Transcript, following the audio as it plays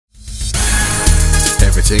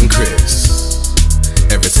Everything Chris.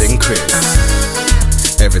 Everything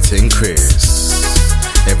Chris. Everything Chris.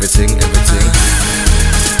 Everything, everything.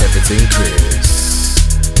 Everything Chris.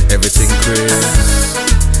 Everything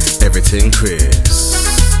Chris. Everything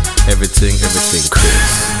Chris. Everything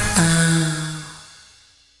Chris.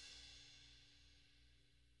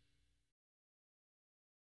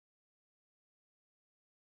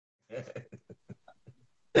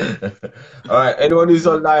 All right, anyone who's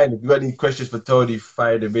online, if you got any questions for Tony,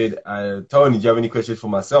 fire them in. Tony, do you have any questions for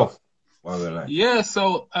myself while we're online? Yeah,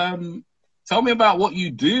 so tell me about what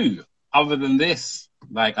you do other than this.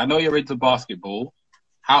 Like, I know you're into basketball.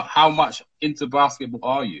 How much into basketball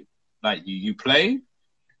are you? Like, you play?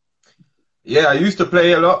 Yeah, I used to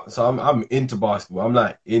play a lot, so I'm into basketball. I'm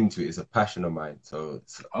like into it. It's a passion of mine. So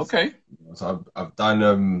Okay. So I've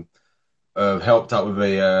done helped out with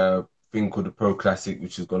a thing called the Pro Classic,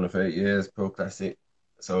 which has gone on for 8 years. Pro Classic.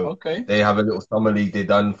 So Okay. they have a little summer league they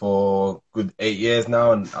done for good 8 years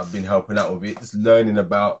now, and I've been helping out with it, just learning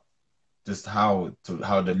about just how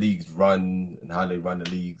the leagues run and how they run the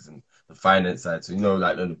leagues and the finance side. So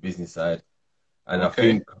like on the business side. And Okay. I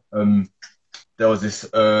think there was this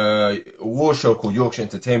award show called Yorkshire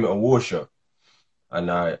Entertainment Award Show, and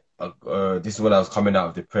this is when I was coming out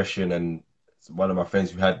of depression, and one of my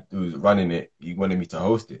friends who was running it, he wanted me to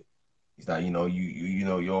host it. He's like,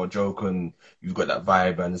 you're a joke and you've got that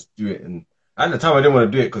vibe, and let's do it. And at the time, I didn't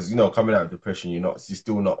want to do it because coming out of depression, you're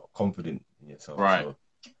still not confident in yourself. Right. So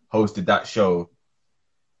hosted that show,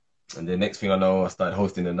 and the next thing I know, I started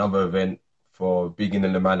hosting another event for Big in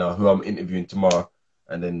the Manor, who I'm interviewing tomorrow,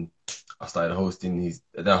 and then I started hosting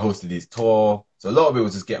then I hosted his tour. So a lot of it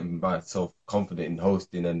was just getting myself confident in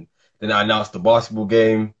hosting, and then I announced the basketball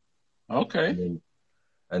game. Okay.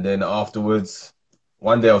 And then afterwards,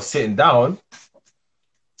 one day I was sitting down,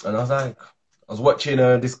 and I was watching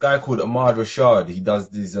this guy called Ahmad Rashad. He does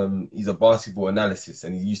this, he's a basketball analysis,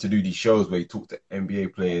 and he used to do these shows where he talked to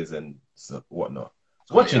NBA players and whatnot.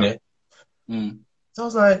 So watching it, so I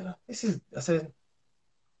was like, I said,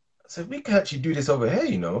 we can actually do this over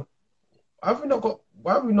here, Why have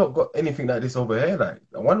we not got anything like this over here? Like,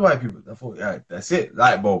 I wonder why people, I thought, yeah, that's it,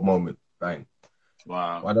 light bulb moment, bang.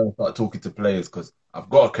 Wow. Why don't I start talking to players? Because I've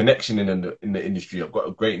got a connection in the industry. I've got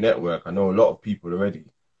a great network. I know a lot of people already.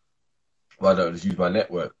 Why don't I just use my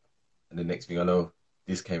network? And the next thing I know,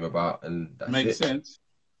 this came about, and that's Makes sense.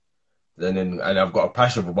 And I've got a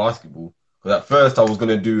passion for basketball. Because at first I was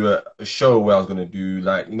gonna do a show where I was gonna do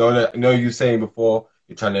like you were saying before,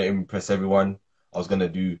 you're trying to impress everyone. I was gonna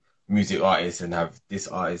do music artists and have this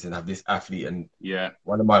artist and have this athlete, and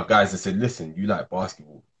one of my guys that said, listen, you like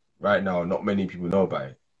basketball right now, not many people know about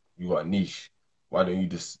it. You got a niche. Why don't you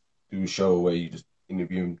just do a show where you just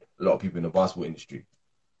interview a lot of people in the basketball industry?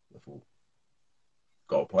 I thought,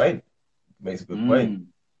 got a point. Makes a good point.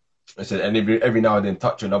 I said, and every now and then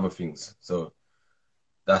touch on other things. So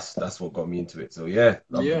that's what got me into it. So yeah,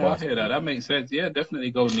 I hear that. That makes sense. Yeah,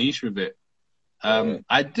 definitely go niche with it.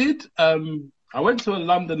 I did. I went to a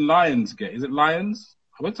London Lions game. Is it Lions?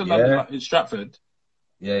 I went to London in Stratford.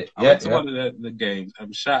 I went to one of the games.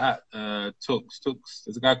 Shout out Tux.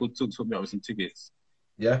 There's a guy called Tux put me up with some tickets.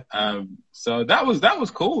 Yeah. So that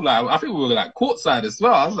was cool. Like, I think we were like courtside as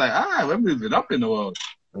well. I was like, we're moving up in the world.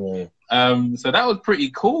 Yeah. So that was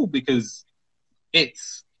pretty cool because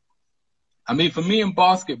for me in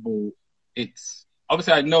basketball, it's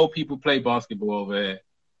obviously I know people play basketball over here.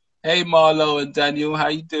 Hey Marlo and Daniel, how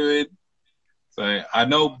you doing? So I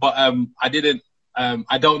know, but I didn't.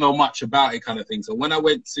 I don't know much about it, kind of thing. So when I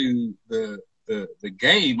went to the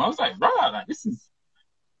game, I was like, right, like this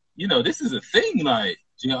is a thing, like,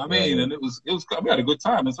 do you know what I mean? And it was. We had a good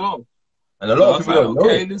time as well. And a lot of people don't know.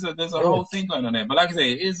 Okay, there's a whole thing going on there. But like I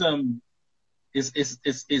say, it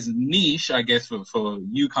is niche, I guess, for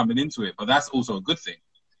you coming into it. But that's also a good thing.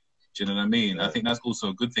 Do you know what I mean? I think that's also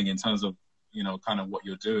a good thing in terms of kind of what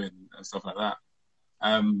you're doing and stuff like that.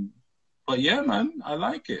 But yeah, man, I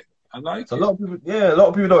like it. A lot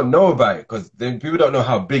of people don't know about it because people don't know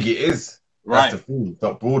how big it is. Right. That's the thing. It's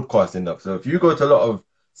not broadcast enough. So if you go to a lot of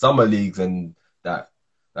summer leagues and that,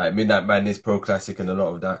 like Midnight Madness, Pro Classic, and a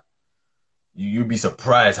lot of that, you'd be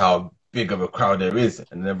surprised how big of a crowd there is.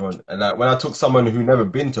 And everyone, and like when I took someone who never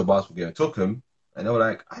been to a basketball game, I took them, and they were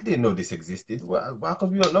like, "I didn't know this existed. Why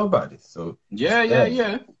come you don't know about this?" So yeah.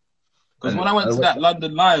 Because when I went to that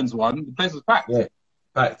London Lions one, the place was packed. Yeah.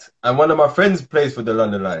 Fact. And one of my friends plays for the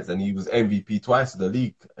London Lions, and he was MVP twice of the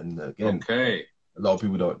league. And again, a lot of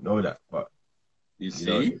people don't know that, but you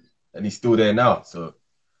see, and he's still there now. So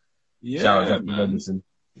shout out to Robinson.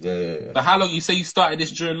 Yeah. But how long? You say you started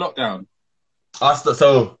this during lockdown?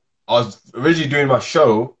 So I was originally doing my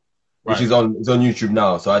show, which Right. is on YouTube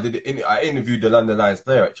now. So I interviewed the London Lions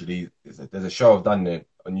player actually. There's a show I've done there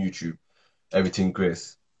on YouTube, Everyting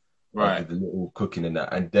Chris. I Right. did the little cooking and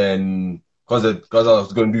that, and then because I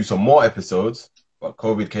was going to do some more episodes, but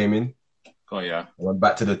COVID came in. Oh yeah. I went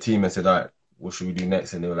back to the team and said, all right, what should we do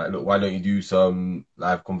next? And they were like, look, why don't you do some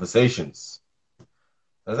live conversations?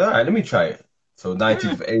 I was like, all right, let me try it. So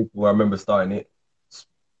 19th of April, I remember starting it.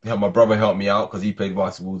 My brother helped me out because he played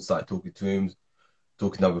basketball, started talking to him,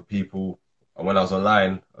 talking to other people. And when I was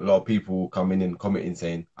online, a lot of people coming in commenting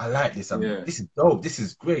saying, I like this. Yeah. This is dope. This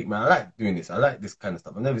is great, man. I like doing this. I like this kind of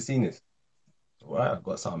stuff. I've never seen this. So, all right, I've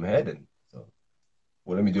got something ahead. And so,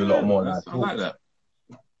 well, let me do a lot Yeah, more live I like talks. that.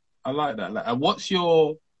 I like that. Like, and what's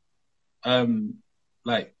your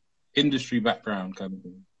like industry background kind of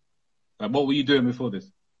thing? Like, what were you doing before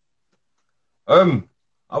this? I've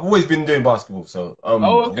always been doing basketball, so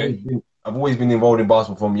Oh, okay. I've always been involved in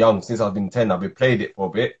basketball from young. Since I've been 10, I've been played it for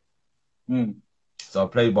a bit. Mm. So I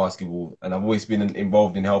played basketball, and I've always been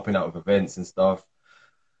involved in helping out with events and stuff.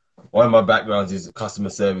 One of my backgrounds is customer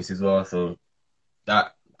service as well, so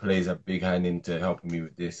that plays a big hand into helping me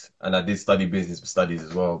with this. And I did study business studies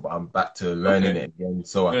as well, but I'm back to learning Okay. it again,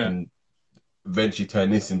 so I Yeah. can eventually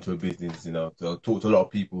turn this into a business. You know, so I talk to a lot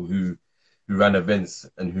of people who ran events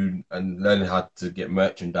and learning how to get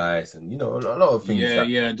merchandise and a lot of things Yeah, that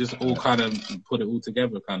yeah, just all kind of put it all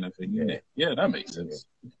together kind of thing, yeah, innit? Yeah, that makes yeah, sense.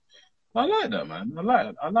 I like that, man. I like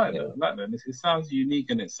that. I like yeah, that. I like that. It sounds unique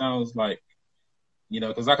and it sounds like,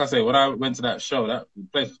 because like I say, when I went to that show, that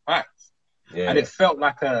place was packed. And yeah, it felt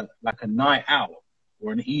like a night out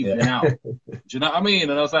or an evening yeah. out. Do you know what I mean?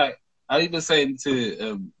 And I was like, I even saying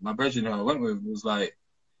to my brethren who I went with was like,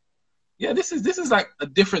 yeah, this is like a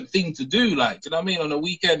different thing to do. Like, do you know what I mean? On a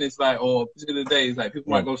weekend, it's like, or particular days, like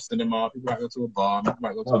people might go to cinema, people might go to a bar, people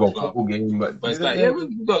might go to I've a got a club. football game, but But it's like, yeah,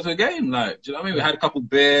 we got to a game. Like, do you know what I mean? We had a couple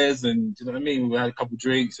beers and, do you know what I mean? We had a couple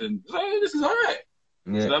drinks and it's like, hey, this is all right.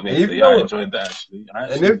 Do yeah. you know what I And mean? you So yeah, I know, enjoyed that actually.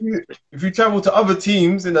 and if you travel to other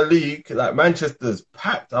teams in the league, like Manchester's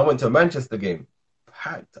packed. I went to a Manchester game,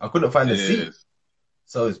 packed. I couldn't find a It seat, is.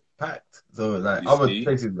 so it's packed. So like You other see?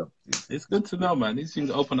 places, It's good to know, man. These things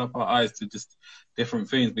open up our eyes to just different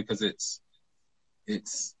things because it's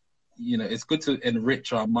it's good to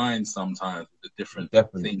enrich our minds sometimes with the different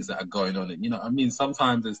definitely, things that are going on. And I mean,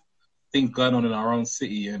 sometimes there's things going on in our own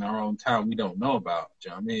city, in our own town we don't know about. Do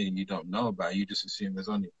you know what I mean? You don't know about it. You just assume there's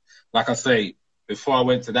only, like I say, before I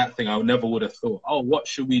went to that thing, I never would have thought, oh, what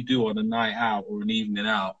should we do on a night out or an evening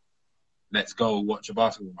out? Let's go watch a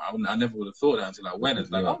basketball match. I never would have thought that until I went. It's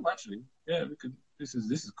like, yeah. oh, actually, yeah, we could. This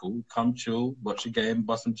is cool. Come chill, watch a game,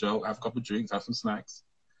 bust some joke, have a couple of drinks, have some snacks.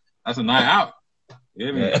 That's a night out. You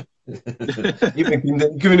hear me? Yeah. You can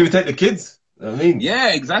even take the kids. You know what I mean,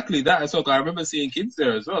 Yeah, exactly. That as well. I remember seeing kids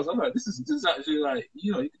there as well. So I'm like, this is actually like,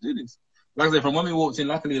 you can do this. Like I said, from when we walked in,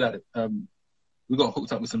 luckily that we got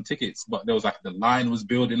hooked up with some tickets, but there was like the line was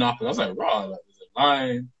building up, and I was like, right, like there's a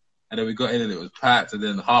line. And then we got in and it was packed. And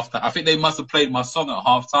then half time, I think they must have played my song at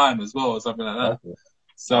half time as well, or something like that. okay.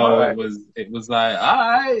 So Right. it was like, all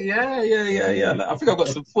right, yeah. Like, I think I've got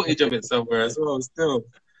some footage of it somewhere as well still.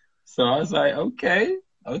 So I was like, okay,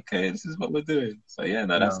 this is what we're doing. So yeah,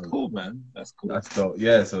 no, that's cool, man. That's cool. That's dope.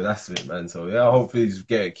 Yeah, so that's it, man. So yeah, hopefully just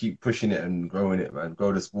keep pushing it and growing it, man.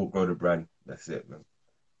 Grow the sport, grow the brand. That's it, man.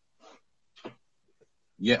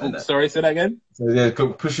 Yeah. Oh, sorry, say that again. So yeah,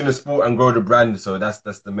 pushing the sport and grow the brand. So that's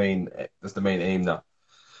the main aim now.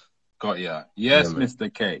 Got ya. Yes, Yeah,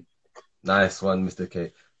 Mr. K. nice one, Mr.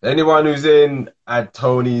 K. Anyone who's in, add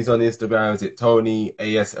Tony's on Instagram. Is it Tony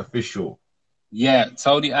AS Official? Yeah,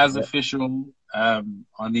 Tony as Yeah. official on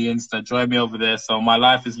the Insta. Join me over there. So my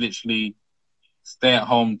life is literally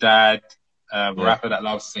stay-at-home dad, rapper that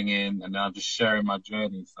loves singing, and I'm just sharing my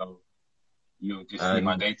journey. So you'll just see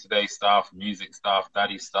my day-to-day stuff, music stuff,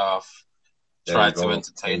 daddy stuff. Try to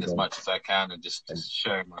entertain as much as I can and just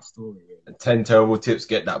sharing my story. Really. 10 Terrible Tips.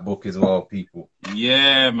 Get that book as well, people.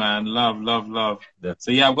 Yeah, man. Love. Yeah.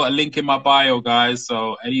 So yeah, I've got a link in my bio, guys.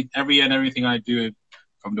 So everything I do,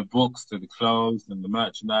 from the books to the clothes and the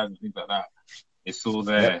merchandise and things like that, it's all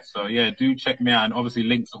there. Yep. So yeah, do check me out. And obviously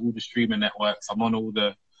links to all the streaming networks. I'm on all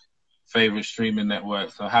the favorite streaming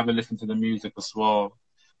networks. So have a listen to the music as well.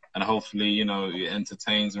 And hopefully, it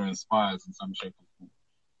entertains or inspires in some shape or form.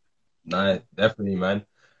 Nice, definitely, man.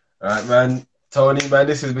 All right, man. Tony, man,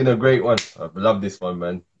 this has been a great one. I've loved this one,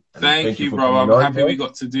 man. And thank you, for bro. I'm coming on, happy bro. we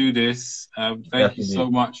got to do this. Thank you so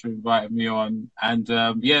much for inviting me on. And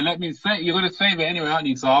yeah, let me say, you're going to save it anyway, aren't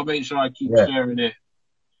you? So I'll make sure I keep sharing it.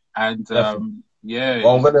 And yeah,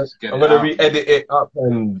 well, I'm gonna re-edit it up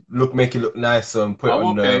and make it look nice and put it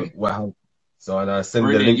on the So and I send the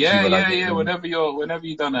Brilliant. link to you Yeah, when I yeah, get yeah. them. Whenever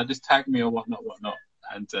you're done that, just tag me or whatnot.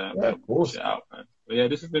 And Yeah, of course. push it out, man. But yeah,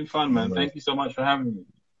 this has been fun, man. Thank you so much for having me.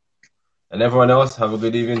 And everyone else, have a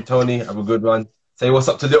good evening. Tony, have a good one. Say what's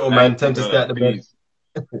up to little man. Tell him to stay at the bed.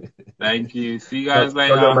 Thank you. See you guys Tell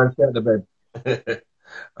little later. man stay at the bed.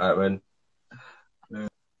 All right, man.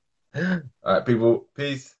 Yeah. All right, people.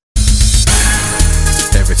 Peace.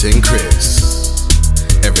 Everything Chris.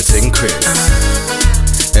 Everything Chris.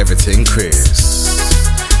 Everything Chris.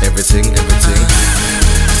 Everything Chris.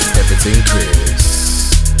 Everything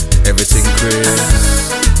Chris.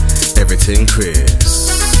 Everything Chris.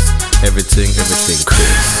 Everything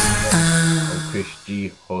Chris. I'm Chris G,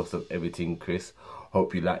 host of Everything Chris.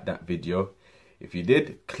 Hope you liked that video. If you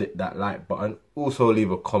did, click that like button. Also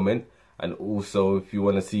leave a comment. And also, if you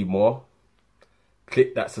want to see more,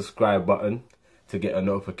 click that subscribe button to get a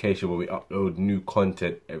notification when we upload new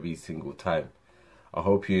content every single time. I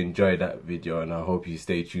hope you enjoyed that video and I hope you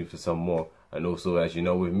stay tuned for some more. And also, as you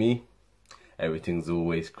know with me, everything's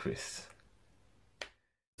always Chris.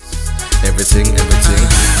 Everything Chris.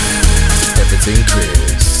 Everything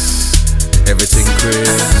Chris.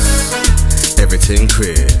 Everything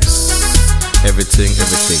Chris. Everything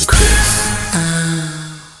Chris.